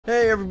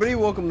Hey everybody,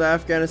 welcome to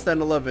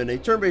Afghanistan 11, a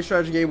turn-based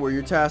strategy game where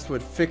you're tasked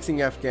with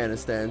fixing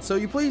Afghanistan. So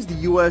you play as the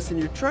US and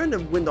you're trying to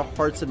win the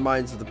hearts and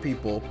minds of the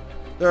people.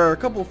 There are a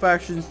couple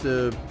factions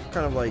to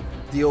kind of like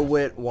deal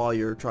with while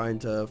you're trying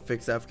to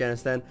fix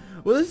Afghanistan.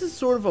 Well, this is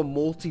sort of a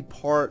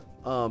multi-part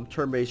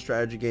turn-based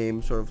strategy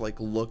game, sort of like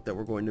look that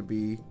we're going to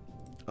be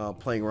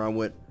playing around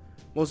with.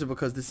 Mostly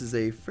because this is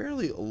a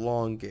fairly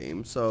long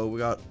game. So we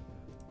got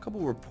a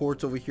couple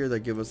reports over here that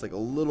give us like a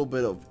little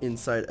bit of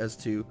insight as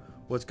to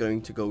what's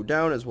going to go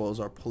down, as well as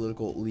our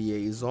political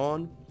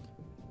liaison,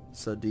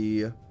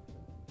 Sadi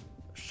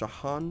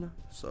Shahan.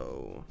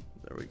 So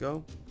there we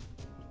go.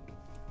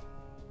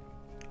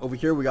 Over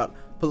here we got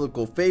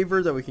political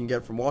favor that we can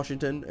get from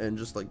Washington and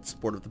just like the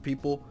support of the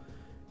people.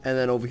 And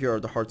then over here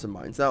are the hearts and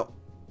minds. Now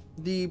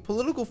the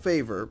political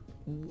favor,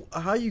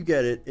 how you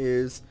get it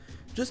is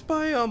just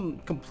by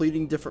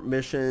completing different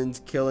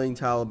missions, killing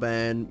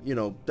Taliban, you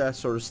know, that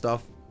sort of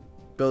stuff,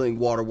 building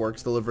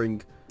waterworks,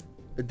 delivering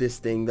this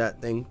thing,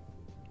 that thing.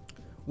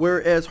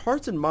 Whereas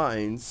hearts and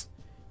minds,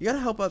 you gotta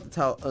help out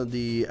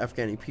the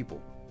Afghani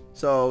people.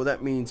 So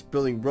that means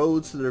building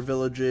roads to their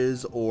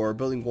villages, or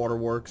building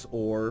waterworks,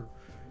 or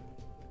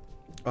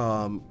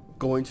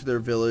going to their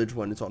village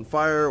when it's on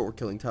fire, or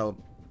killing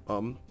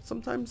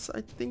sometimes I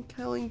think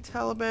killing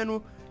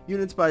Taliban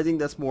units, but I think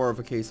that's more of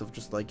a case of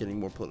just like getting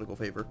more political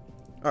favor.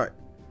 Alright,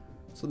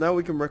 so now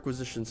we can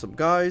requisition some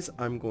guys.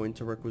 I'm going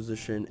to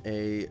requisition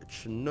a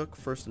Chinook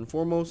first and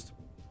foremost.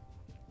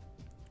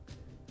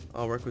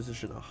 I'll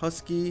requisition a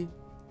Husky,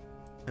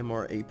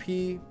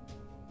 MRAP,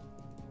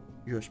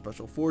 US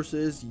Special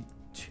Forces,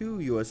 2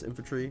 US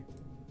Infantry,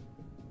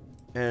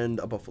 and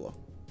a Buffalo.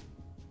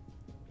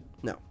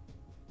 Now,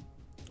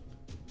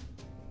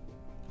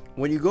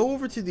 when you go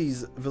over to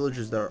these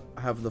villages that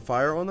have the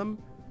fire on them,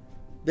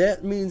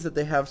 that means that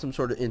they have some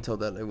sort of intel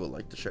that they would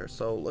like to share.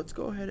 So let's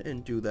go ahead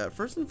and do that.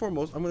 First and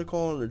foremost, I'm going to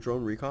call on a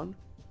drone recon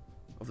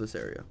of this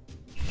area.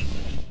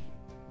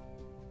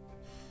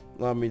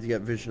 Allow me to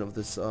get vision of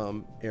this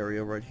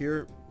area right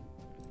here.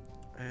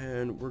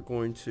 And we're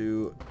going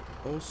to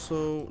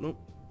also, nope.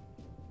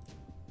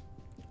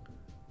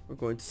 We're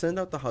going to send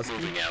out the Husky.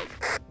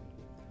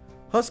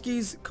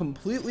 Husky's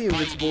completely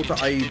invincible to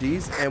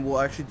IEDs and will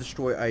actually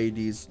destroy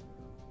IEDs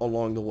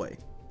along the way.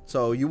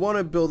 So you want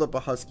to build up a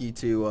Husky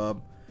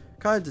to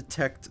kind of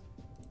detect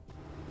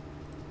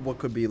what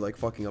could be like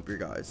fucking up your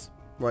guys,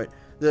 right?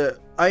 The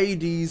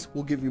IEDs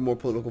will give you more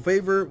political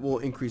favor, will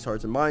increase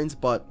hearts and minds,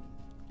 but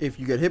if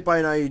you get hit by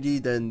an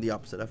IED, then the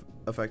opposite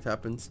effect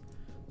happens.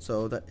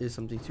 So that is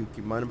something to keep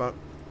in mind about.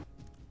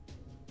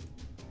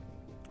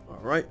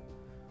 Alright.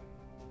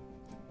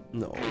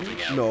 No. Moving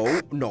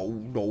out.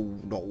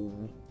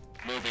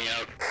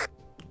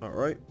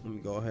 Alright, let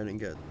me go ahead and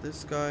get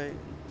this guy.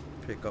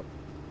 Pick up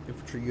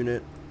infantry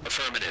unit.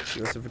 Affirmative.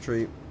 US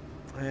infantry.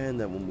 And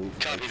then we'll move.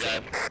 Copy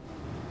that.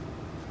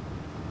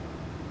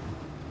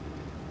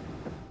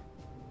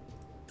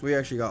 We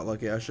actually got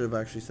lucky. I should have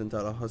actually sent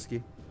out a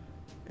Husky.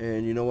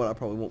 And you know what? I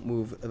probably won't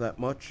move that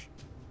much.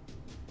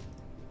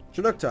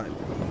 Chinook time.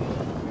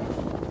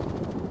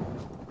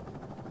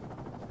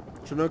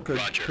 Chinook could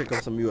pick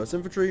up some US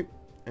infantry.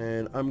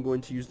 And I'm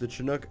going to use the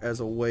Chinook as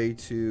a way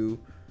to,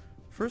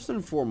 first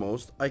and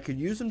foremost, I could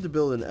use him to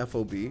build an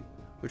FOB,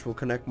 which will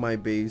connect my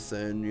base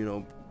and, you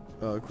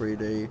know,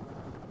 create a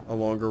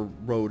longer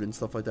road and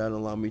stuff like that, and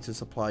allow me to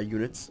supply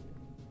units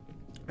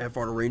at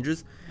farther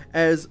ranges,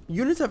 as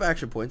units have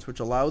action points which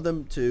allow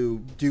them to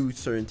do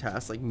certain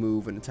tasks like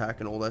move and attack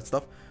and all that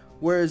stuff,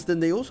 whereas then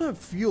they also have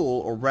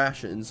fuel or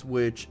rations,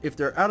 which if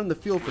they're out in the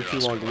field for too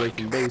long away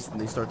from base, then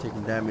they start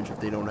taking damage if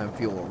they don't have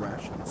fuel or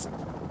rations.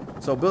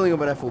 So building up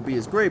an FOB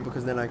is great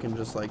because then I can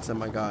just like send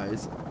my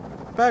guys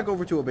back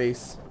over to a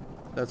base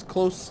that's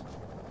close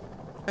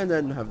and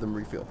then have them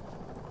refuel.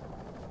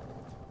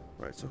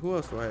 Right, so who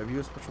else do I have?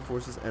 US Special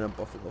Forces and a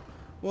Buffalo.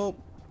 Well,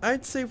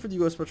 I'd say for the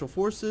US Special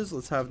Forces,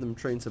 let's have them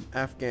train some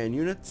Afghan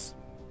units.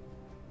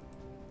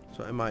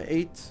 So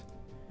MI8.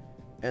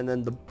 And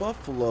then the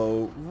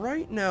Buffalo,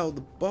 right now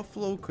the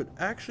Buffalo could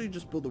actually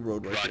just build a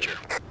road right here.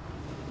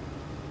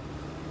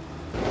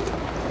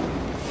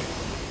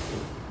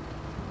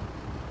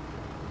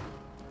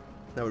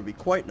 That would be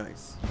quite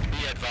nice.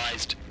 Be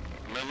advised,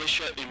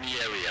 militia in the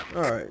area.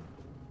 Alright.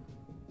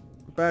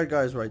 Bad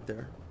guys right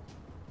there.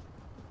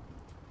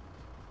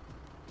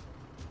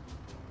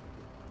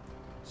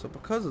 So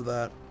because of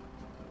that,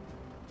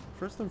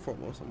 first and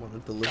foremost, I'm going to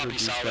deliver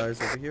these guys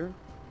over here.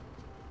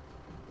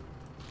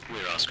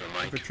 We're Oscar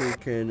Mike. Infantry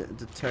can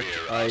detect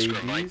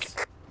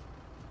IEDs.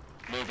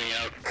 Moving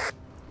out.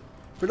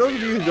 For those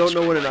of you who don't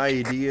know what an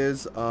IED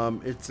is,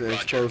 it's an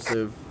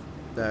explosive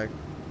that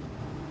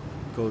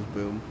goes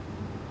boom.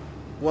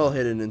 Well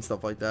hidden and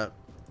stuff like that.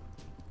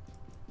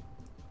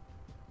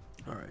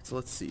 Alright, so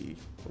let's see.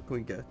 What can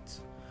we get?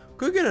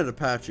 Could get an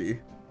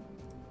Apache.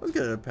 Let's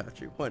get an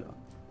Apache. Why not?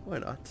 Why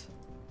not?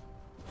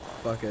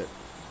 Fuck it.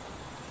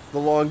 The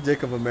long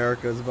dick of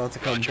America is about to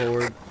come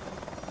forward.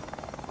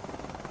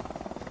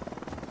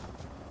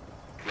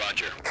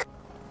 Roger.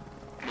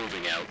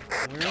 Moving out.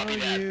 Where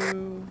are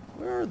you?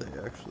 Where are they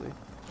actually?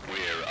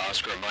 We're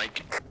Oscar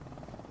Mike.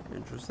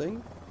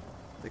 Interesting.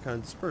 They kind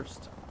of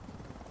dispersed.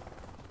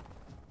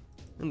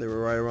 And they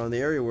were right around the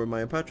area where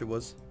my Apache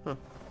was. Huh.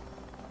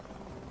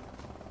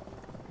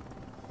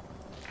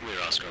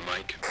 We're Oscar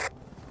Mike.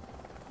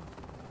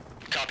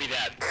 Copy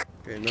that.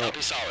 Okay, no.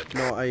 Copy solid.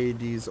 No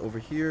IEDs over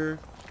here.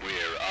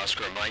 We're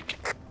Oscar Mike.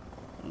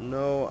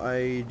 No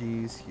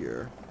IEDs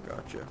here.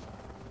 Gotcha.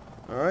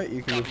 Alright,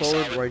 you can move Copy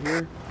forward solid. right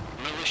here.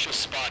 Militia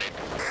spotted.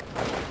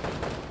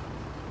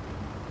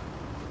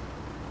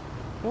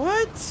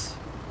 What?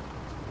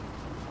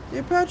 The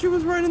Apache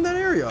was right in that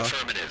area.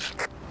 Affirmative.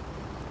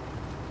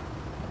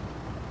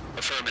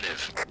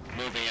 Affirmative.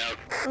 Moving out.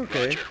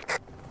 Okay. Roger.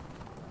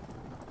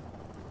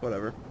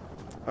 Whatever.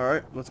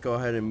 Alright, let's go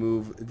ahead and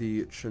move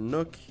the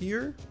Chinook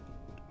here.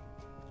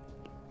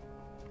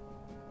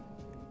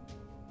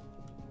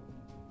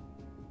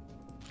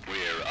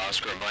 We're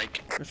Oscar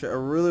Mike. Actually, I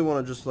really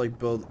want to just like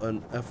build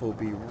an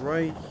FOB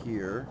right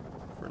here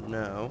for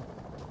now.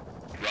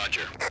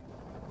 Roger.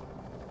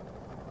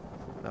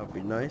 That would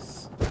be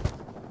nice.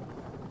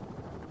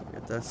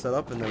 Get that set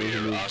up and then we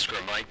can We're move Oscar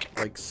Mike.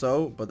 like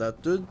so, but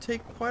that did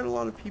take quite a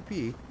lot of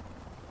PP.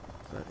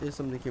 So that is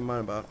something to keep in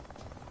mind about.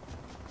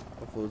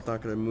 Hopefully it's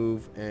not going to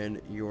move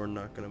and you're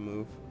not going to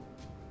move.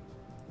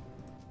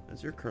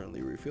 As you're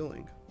currently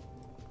refueling.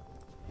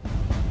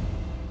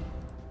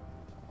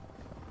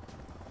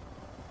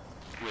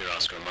 We're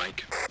Oscar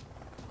Mike.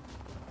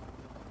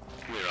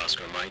 We're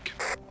Oscar Mike.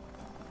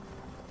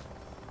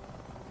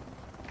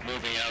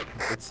 Moving out.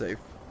 It's safe.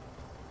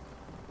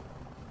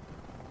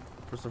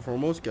 First and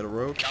foremost, get a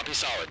road. Copy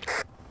solid.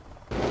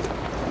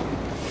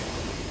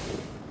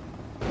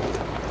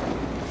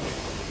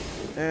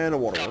 And a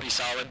waterworks. Copy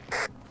solid.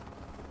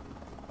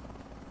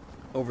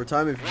 Over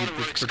time, if you keep this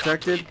Waterworks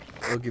protected,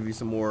 complete. it'll give you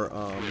some more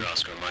We're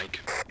Oscar Mike.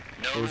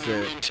 No what was new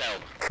it? intel.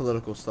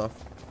 political stuff.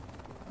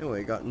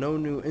 Anyway, got no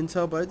new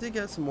intel, but I did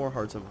get some more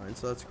hearts and minds,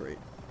 so that's great.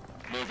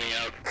 Moving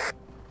out.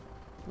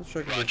 Let's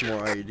check if Roger. there's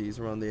more IEDs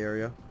around the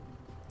area.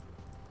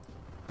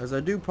 As I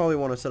do probably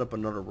want to set up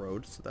another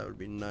road, so that would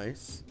be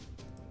nice.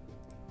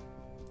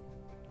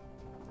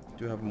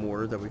 Do have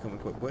mortar that we come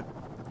equipped with.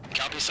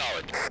 Copy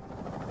solid.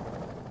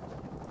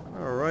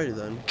 Alrighty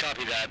then.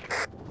 Copy that.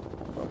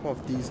 Pop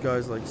off these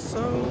guys like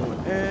so,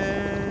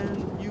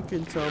 and you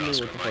can tell me what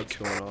the fuck's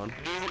going on.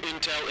 New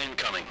intel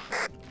incoming.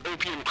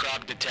 Opium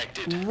crop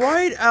detected.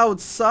 Right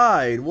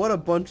outside! What a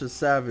bunch of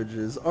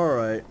savages.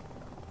 Alright.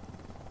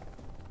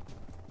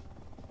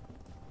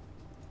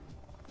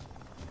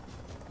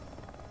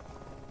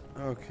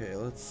 Okay,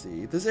 let's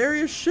see. This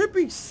area should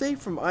be safe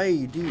from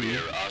IED.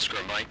 We're Oscar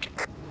Mike.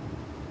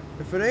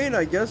 If it ain't,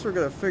 I guess we're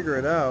gonna figure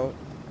it out.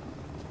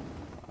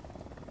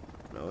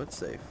 No, it's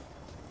safe.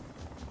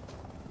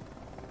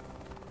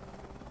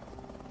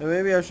 And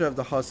maybe I should have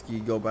the Husky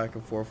go back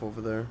and forth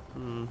over there.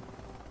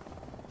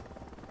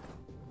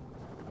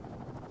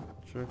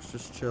 Truck's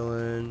just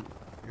chilling.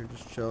 You're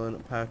just chilling.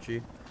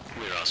 Apache.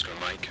 We're Oscar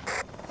Mike.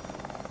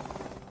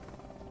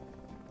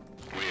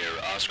 We're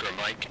Oscar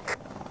Mike.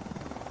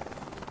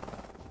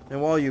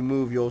 And while you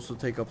move, you also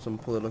take up some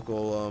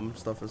political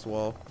stuff as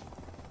well.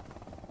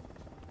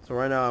 So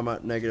right now I'm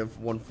at negative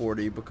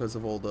 140 because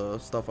of all the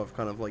stuff I've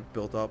kind of like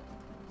built up.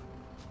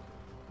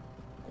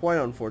 Quite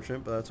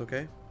unfortunate, but that's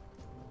okay.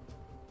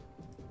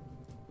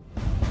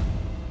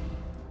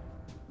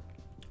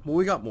 Well,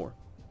 we got more.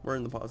 We're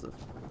in the positive.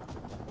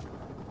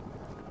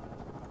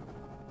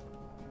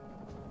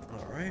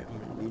 Alright, I'm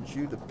gonna need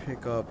you to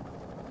pick up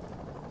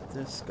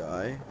this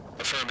guy.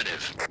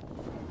 Affirmative.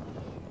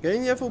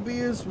 Getting the FOB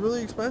is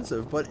really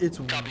expensive, but it's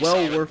Copy well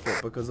solid. worth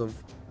it because of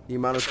the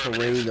amount of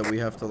terrain that we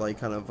have to like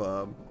kind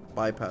of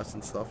bypass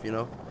and stuff, you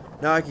know?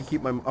 Now I can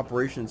keep my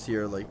operations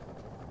here like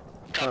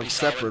kind Copy of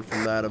solid. separate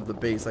from that of the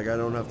base. Like I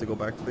don't have to go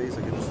back to base.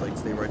 I can just like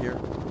stay right here.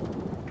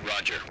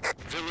 Roger.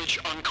 Village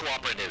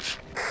uncooperative.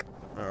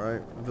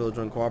 Alright, village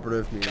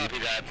uncooperative means Copy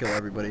that. kill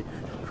everybody.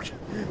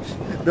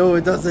 No,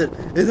 it doesn't.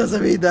 It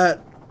doesn't mean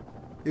that.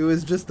 It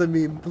was just a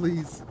meme,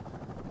 please.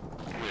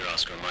 We're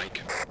Oscar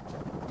Mike.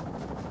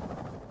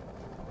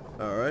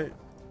 Alright.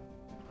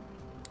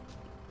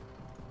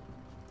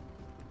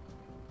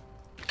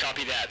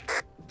 Copy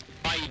that.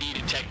 IED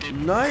detected.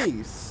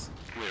 Nice.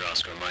 We're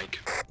Oscar Mike.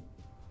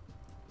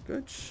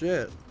 Good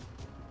shit.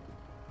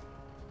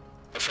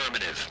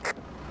 Affirmative.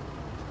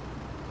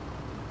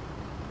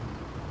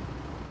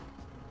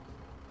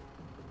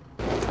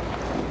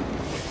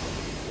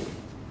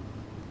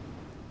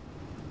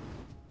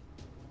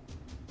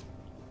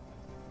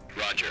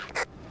 Roger.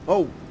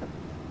 Oh.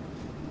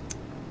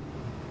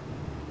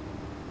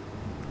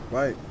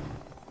 Right.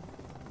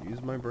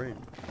 Use my brain.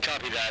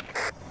 Copy that.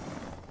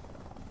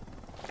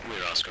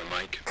 We're Oscar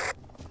Mike.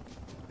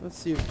 Let's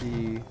see if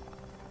the...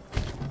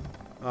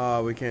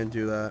 we can't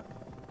do that.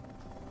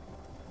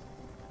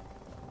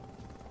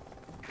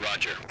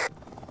 Roger.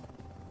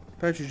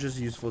 Apache's just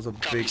useful as a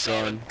Copy, big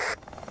solid. gun.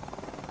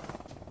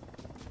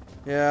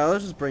 Yeah,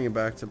 let's just bring it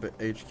back to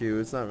HQ.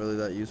 It's not really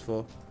that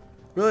useful.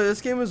 Really,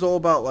 this game is all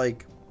about,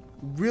 like,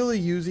 really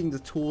using the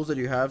tools that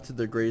you have to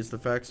their greatest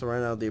effect. So right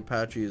now, the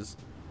Apache is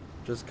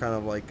just kind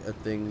of like a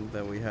thing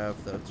that we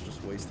have that's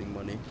just wasting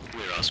money.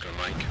 We're Oscar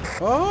Mike.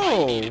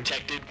 Oh! ID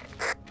detected.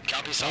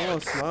 Copy Oh,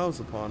 solid. smiles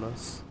upon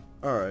us.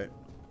 Alright.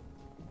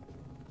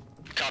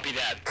 Copy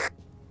that.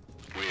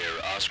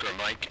 We're Oscar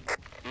Mike.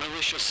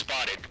 Militia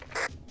spotted.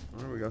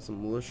 Alright, we got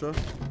some militia.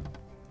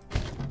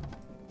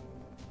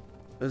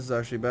 This is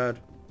actually bad.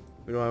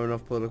 We don't have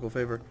enough political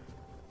favor.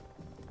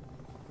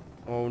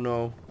 Oh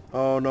no.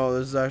 Oh no,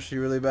 this is actually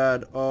really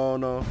bad. Oh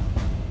no.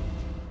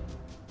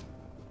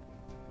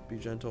 Be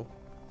gentle.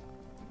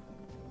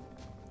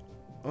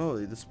 Oh,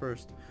 they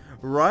dispersed.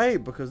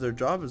 Right, because their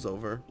job is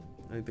over.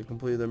 I think they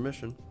completed their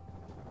mission.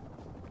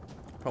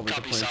 Probably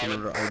to Copy plant solid.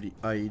 another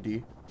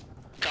IED.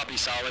 Copy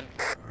solid.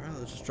 Alright,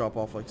 let's just drop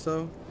off like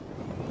so.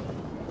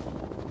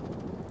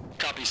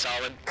 Copy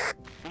solid.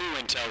 New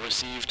intel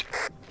received.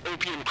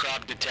 Opium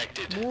crop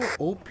detected. More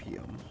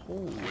opium.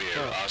 Holy We're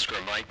fuck. Oscar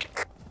Mike.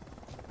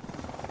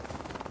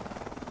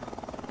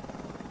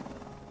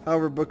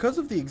 However, because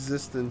of the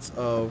existence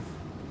of...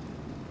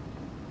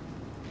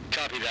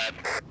 Copy that.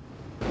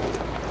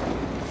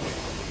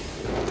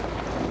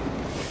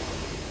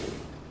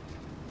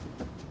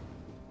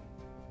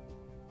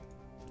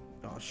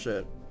 Oh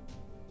shit.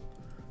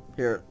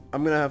 Here,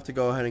 I'm gonna have to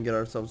go ahead and get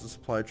ourselves a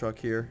supply truck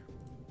here.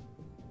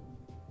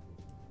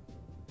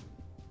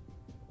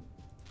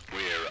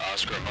 We're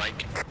Oscar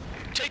Mike.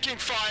 Taking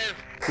fire.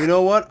 You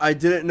know what? I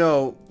didn't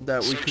know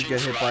that we could Searching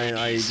get hit for by an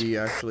IEDs. IED,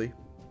 actually.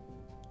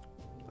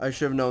 I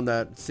should have known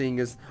that, seeing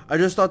as... I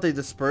just thought they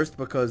dispersed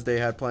because they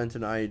had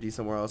planted an IED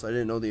somewhere else. I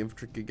didn't know the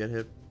infantry could get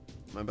hit.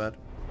 My bad.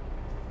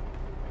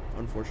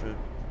 Unfortunate.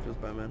 Feels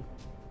bad, man.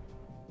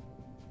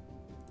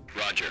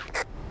 Roger.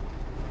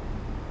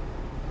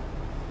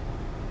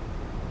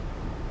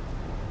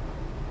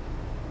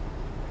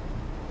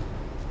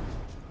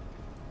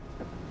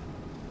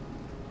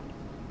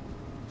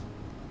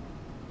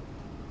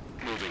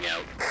 Moving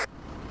out.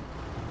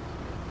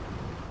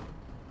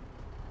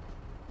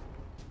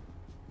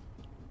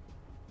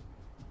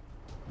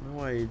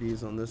 No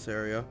IEDs on this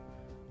area.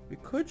 We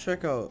could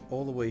check out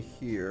all the way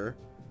here.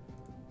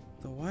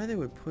 Though why they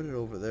would put it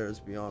over there is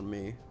beyond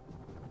me.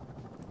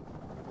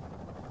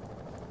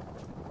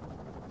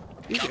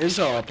 These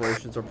intel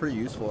operations are pretty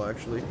useful,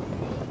 actually.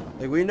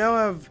 Like, we now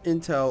have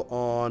intel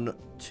on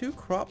two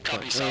crop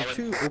plants,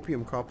 two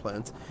opium crop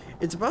plants.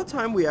 It's about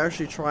time we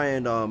actually try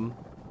and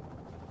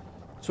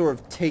sort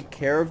of take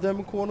care of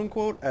them, quote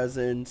unquote, as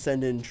in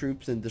send in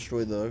troops and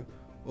destroy the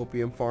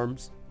opium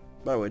farms.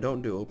 By the way,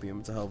 don't do opium,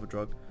 it's a hell of a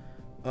drug.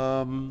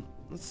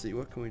 Let's see,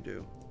 what can we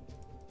do?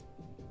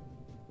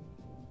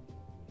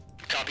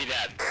 Copy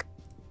that.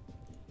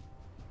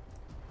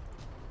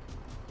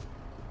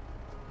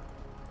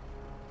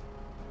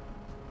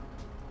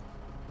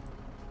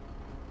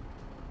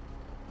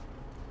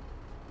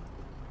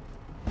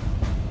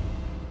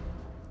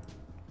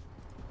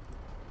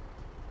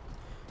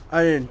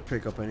 I didn't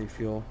pick up any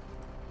fuel.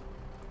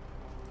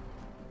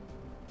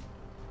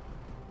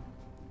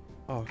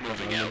 Oh, God,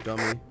 Moving I'm a out.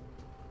 dummy.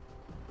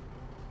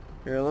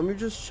 Here, let me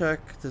just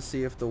check to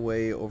see if the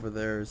way over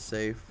there is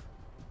safe.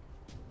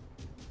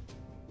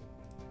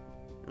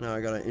 Now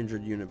I got an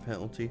injured unit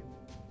penalty.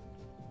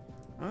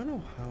 I don't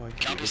know how I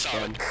can do this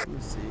done. Let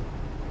me see.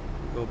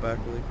 Go back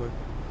really quick.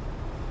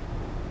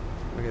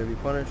 Am I gonna be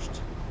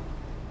punished?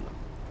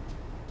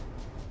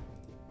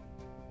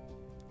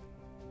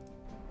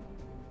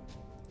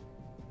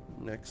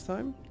 No. Next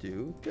time,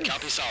 do this.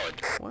 Copy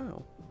solid.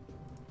 Wow.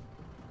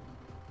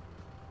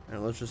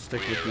 And let's just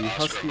stick with We're the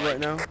Oscar Husky Mike. right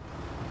now.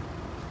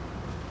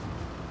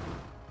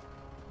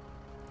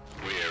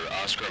 We're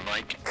Oscar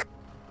Mike.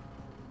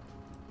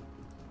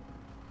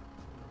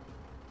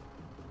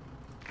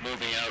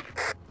 Moving out.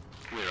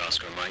 We're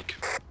Oscar Mike.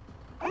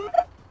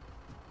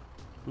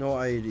 No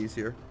IEDs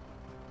here.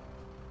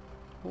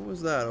 What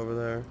was that over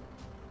there?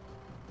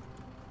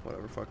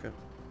 Whatever, fuck it.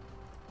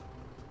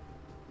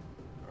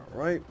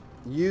 Alright.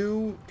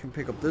 You can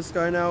pick up this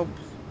guy now.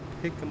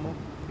 Pick him up.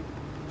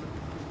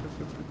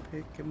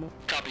 Pick him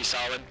up. Copy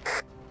solid.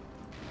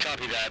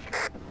 Copy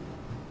that.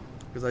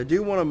 Because I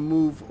do want to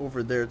move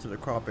over there to the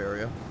crop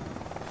area.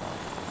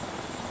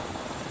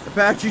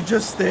 Apache,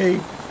 just stay.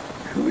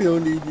 We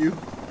don't need you.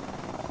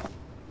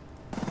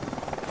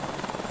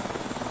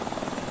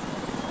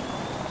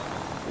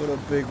 What a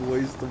big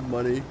waste of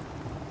money.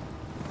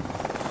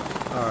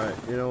 Alright,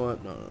 you know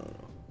what? No.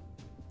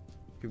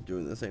 Keep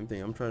doing the same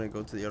thing. I'm trying to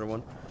go to the other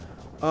one.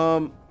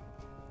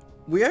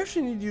 We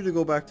actually need you to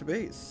go back to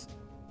base.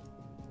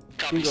 You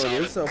Copy can go to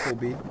solid. yourself,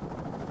 OB.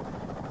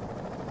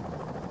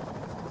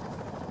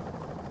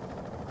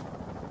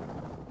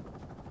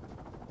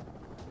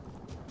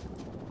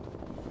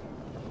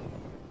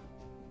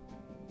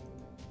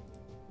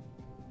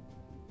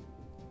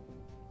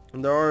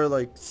 And there are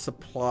like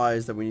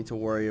supplies that we need to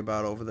worry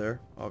about over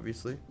there,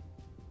 obviously.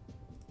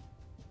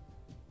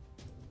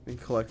 We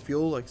can collect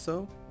fuel like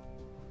so.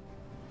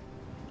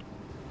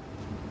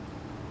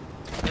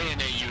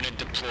 A&A unit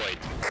deployed.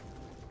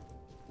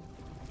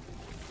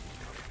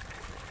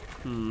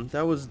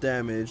 That was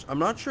damaged. I'm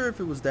not sure if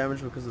it was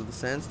damaged because of the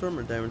sandstorm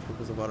or damaged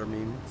because of other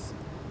memes.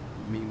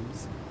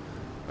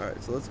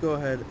 Alright, so let's go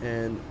ahead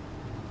and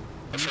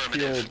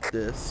refuel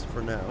this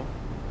for now.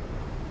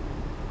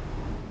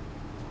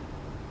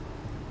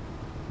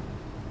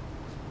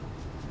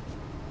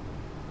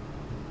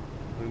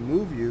 We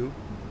move you.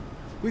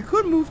 We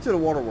could move to the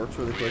waterworks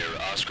really quick.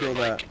 Feel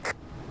that.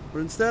 But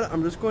instead,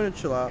 I'm just going to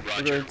chill out.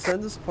 We're going to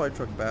send the supply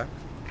truck back.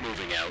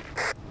 Moving out.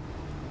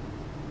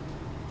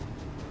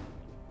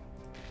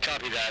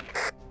 Copy that.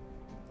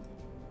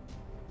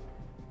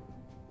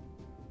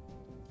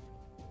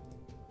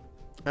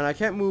 And I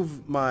can't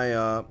move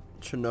my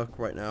Chinook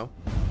right now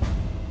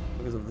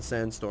because of the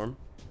sandstorm.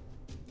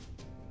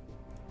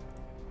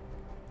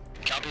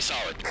 Copy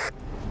solid.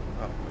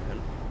 Oh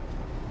man.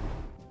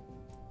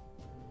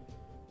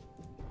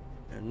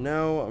 And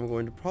now I'm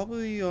going to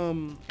probably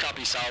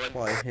Copy solid.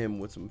 supply him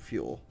with some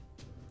fuel.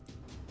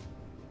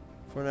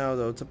 For now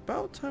though, it's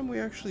about time we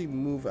actually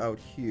move out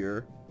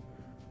here.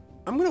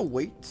 I'm gonna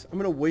wait. I'm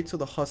gonna wait till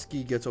the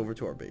Husky gets over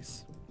to our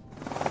base.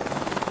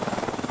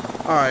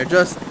 Alright,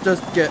 just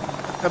get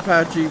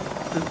Apache,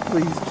 just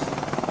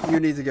please,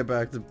 you need to get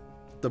back to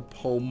the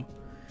home.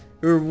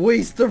 You're a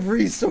waste of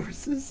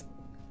resources.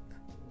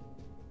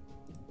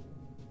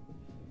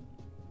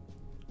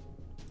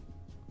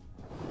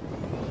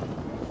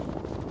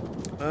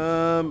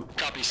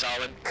 Copy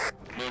solid.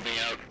 Moving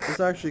out. Let's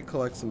actually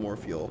collect some more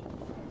fuel.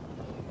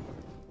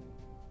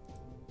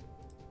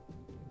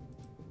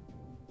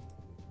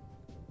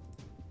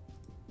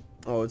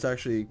 Oh, it's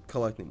actually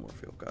collecting more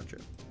fuel. Gotcha.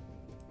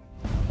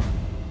 And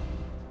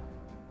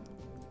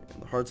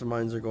the hearts and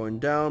minds are going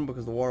down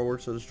because the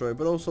waterworks are destroyed,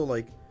 but also,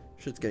 like,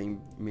 shit's getting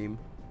meme.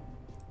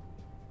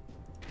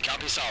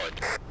 Copy solid.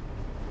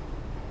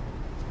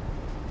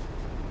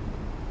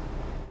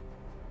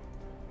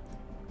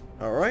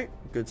 Alright,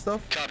 good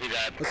stuff. Copy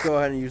that. Let's go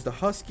ahead and use the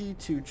Husky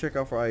to check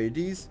out for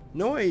IEDs.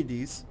 No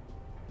IEDs.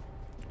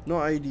 No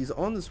IEDs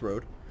on this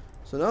road.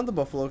 So now the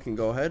Buffalo can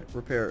go ahead,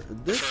 repair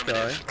this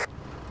guy.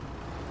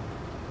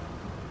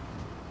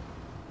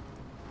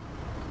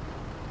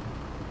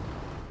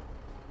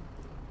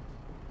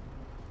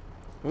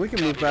 And we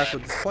can move back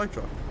with the supply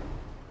truck.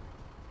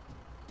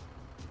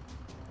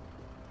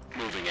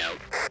 Moving out.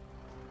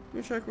 Let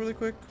me check really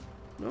quick.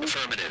 No?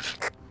 Affirmative.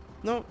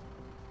 No.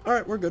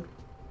 Alright, we're good.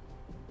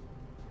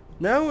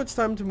 Now it's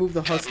time to move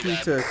the Husky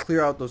to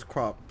clear out those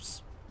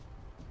crops.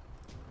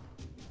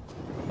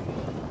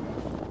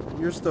 And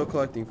you're still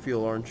collecting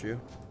fuel, aren't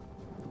you?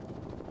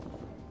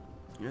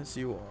 Yes,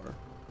 you are.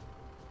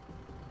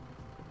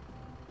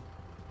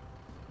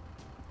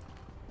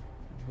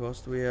 Who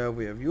else do we have?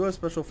 We have U.S.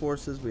 Special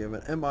Forces. We have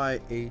an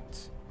MI-8.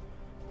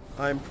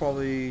 I'm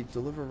probably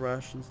deliver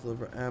rations,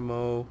 deliver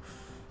ammo.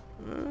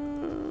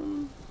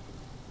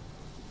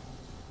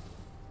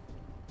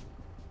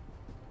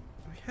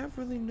 We have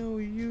really no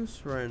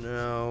use right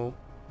now.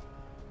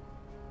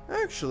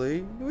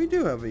 Actually, we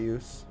do have a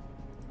use.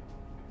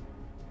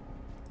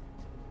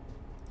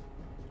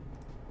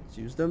 Let's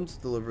use them to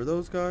deliver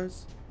those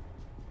guys.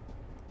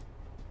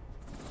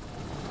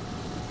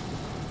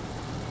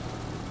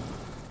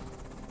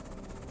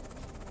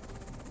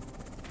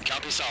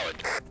 Copy solid.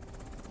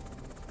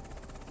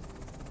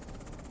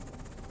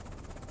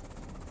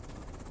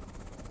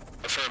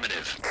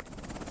 Affirmative.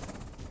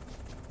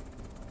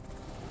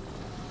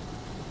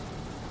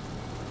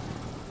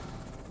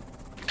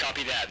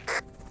 Copy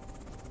that.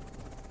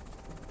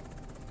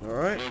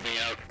 Alright. Moving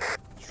out.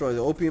 Destroy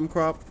the opium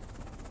crop.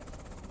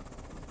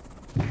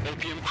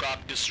 Opium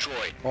crop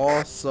destroyed.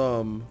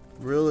 Awesome.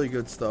 Really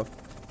good stuff.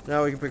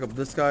 Now we can pick up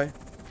this guy.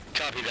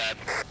 Copy that.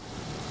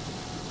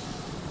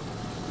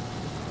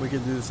 We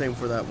can do the same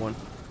for that one.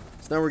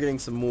 So now we're getting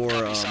some more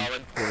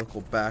political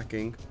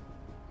backing.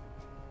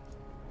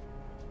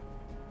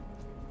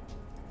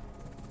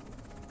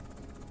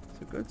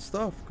 So good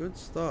stuff, good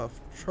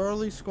stuff.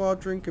 Charlie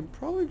Squadron can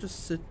probably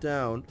just sit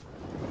down.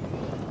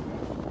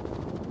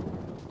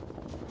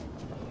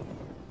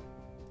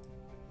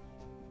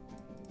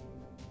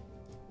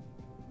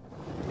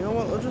 You know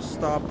what, let's just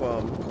stop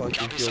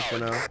collecting fuel for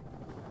now.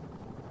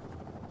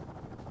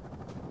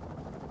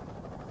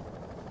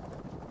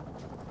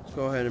 Let's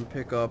go ahead and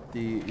pick up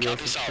the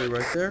USS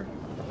right there.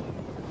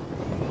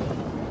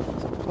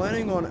 So I'm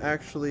planning on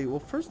actually, well,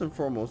 first and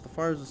foremost, the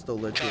fires are still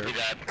lit here.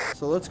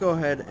 So let's go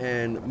ahead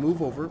and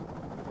move over.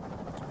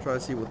 Try to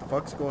see what the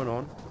fuck's going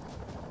on.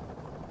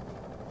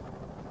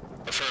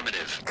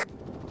 Affirmative.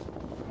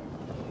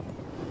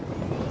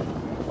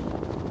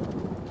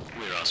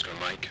 We're Oscar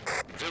Mike.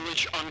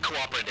 Village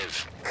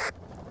uncooperative.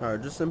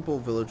 Alright, just simple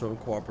village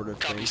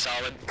uncooperative Copy thing.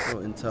 solid. No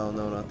intel,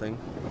 no nothing.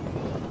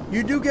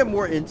 You do get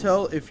more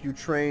intel if you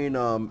train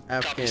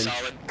Afghan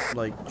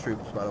like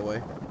troops, by the way.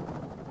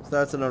 So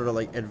that's another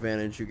like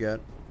advantage you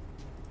get.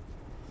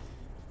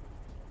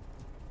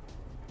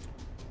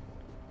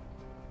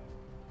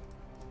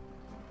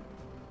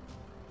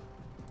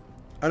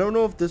 I don't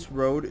know if this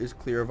road is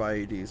clear of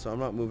IEDs, so I'm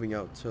not moving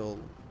out till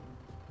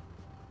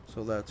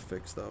so that's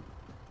fixed up.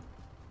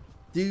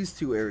 These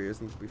two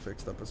areas need to be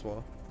fixed up as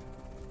well.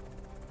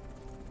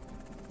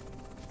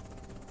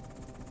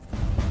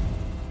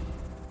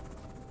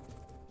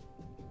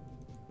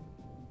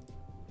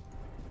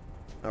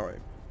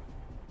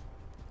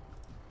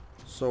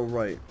 So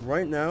right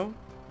now,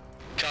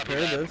 Copy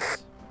repair that.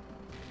 this.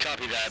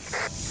 Copy that.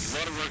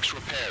 Waterworks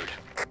repaired.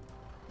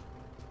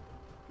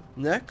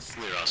 Next,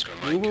 Clear, Oscar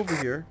move Mike. over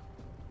here.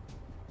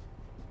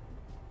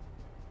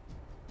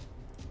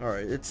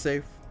 Alright, it's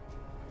safe.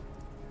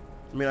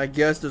 I mean, I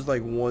guess there's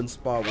like one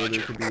spot where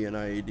there could be an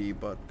IED,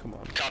 but come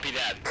on. Copy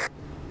that.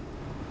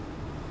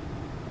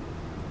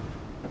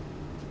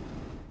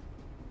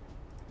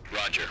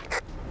 Roger.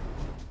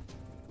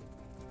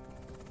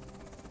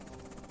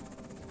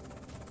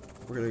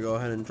 We're gonna go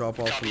ahead and drop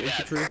off some Copy that.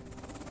 infantry.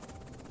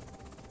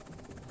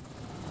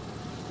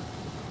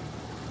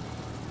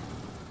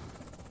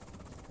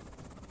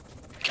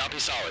 Copy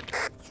solid.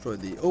 Destroy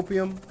the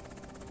opium.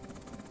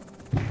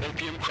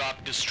 Opium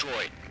crop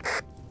destroyed.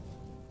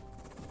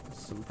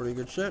 Some pretty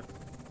good shit.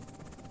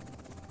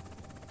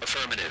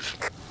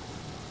 Affirmative.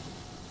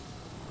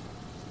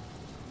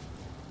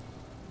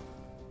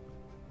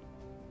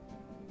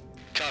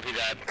 Copy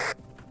that.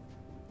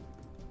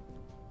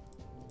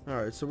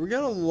 Alright, so we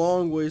got a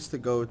long ways to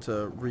go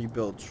to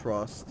rebuild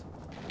trust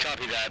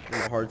Copy that. in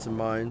the hearts and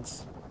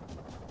minds.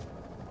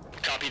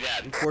 Copy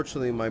that.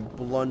 Unfortunately, my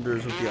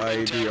blunders with the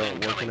IED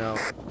aren't working out.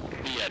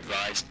 Be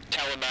advised,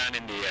 Taliban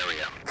in the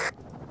area.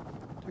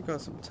 Took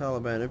out some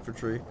Taliban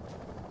infantry.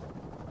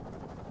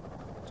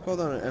 Let's call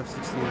down an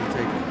F-16 to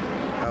take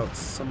out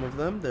some of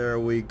them. There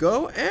we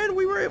go. And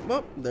we were able...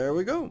 Oh, there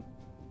we go.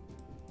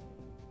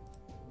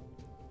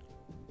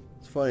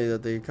 It's funny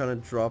that they kind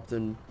of dropped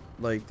in...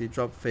 Like, they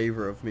dropped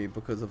favor of me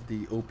because of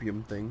the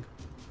opium thing.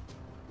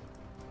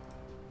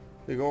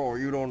 They go, oh,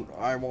 you don't...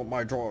 I want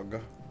my drug.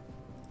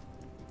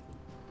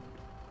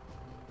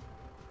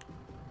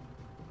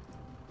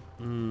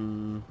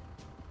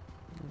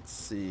 Let's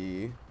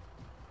see.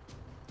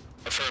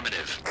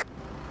 Affirmative.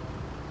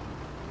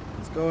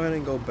 Let's go ahead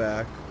and go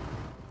back.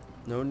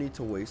 No need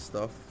to waste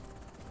stuff.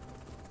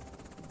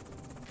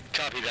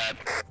 Copy that.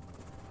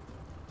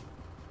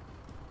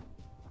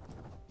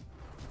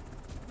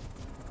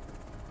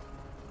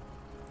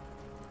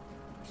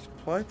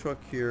 Supply truck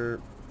here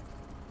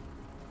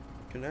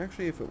can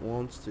actually, if it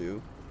wants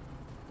to,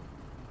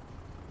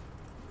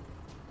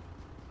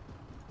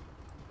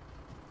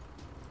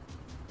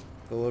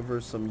 deliver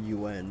some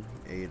UN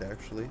aid,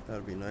 actually.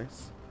 That'd be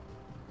nice.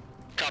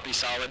 Copy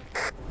solid.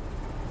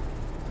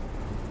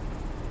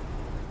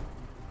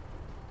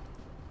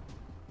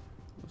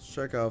 Let's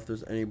check out if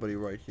there's anybody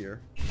right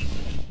here.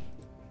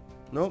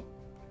 Nope.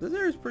 This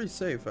area's pretty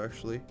safe,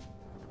 actually.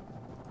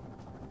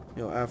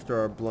 You know, after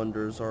our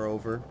blunders are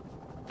over.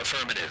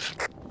 Affirmative.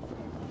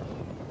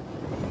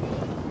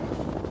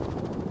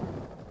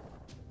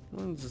 How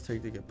long does it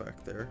take to get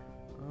back there?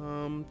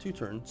 2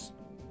 turns.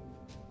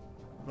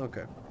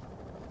 Okay.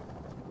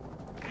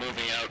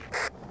 Moving out.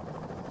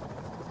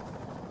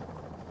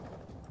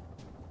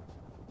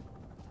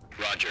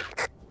 Roger.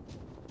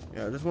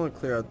 Yeah, I just want to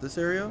clear out this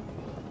area.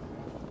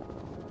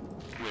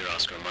 We're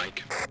Oscar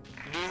Mike.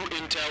 New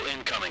intel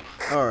incoming.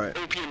 Alright.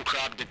 Opium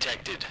crop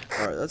detected.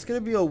 Alright, that's going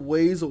to be a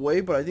ways away,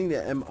 but I think the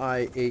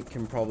MI8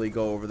 can probably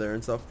go over there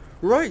and stuff.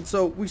 Right,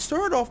 so we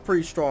started off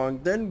pretty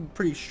strong, then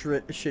pretty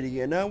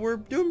shitty, and now we're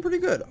doing pretty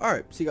good.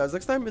 Alright, see you guys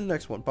next time in the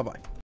next one. Bye-bye.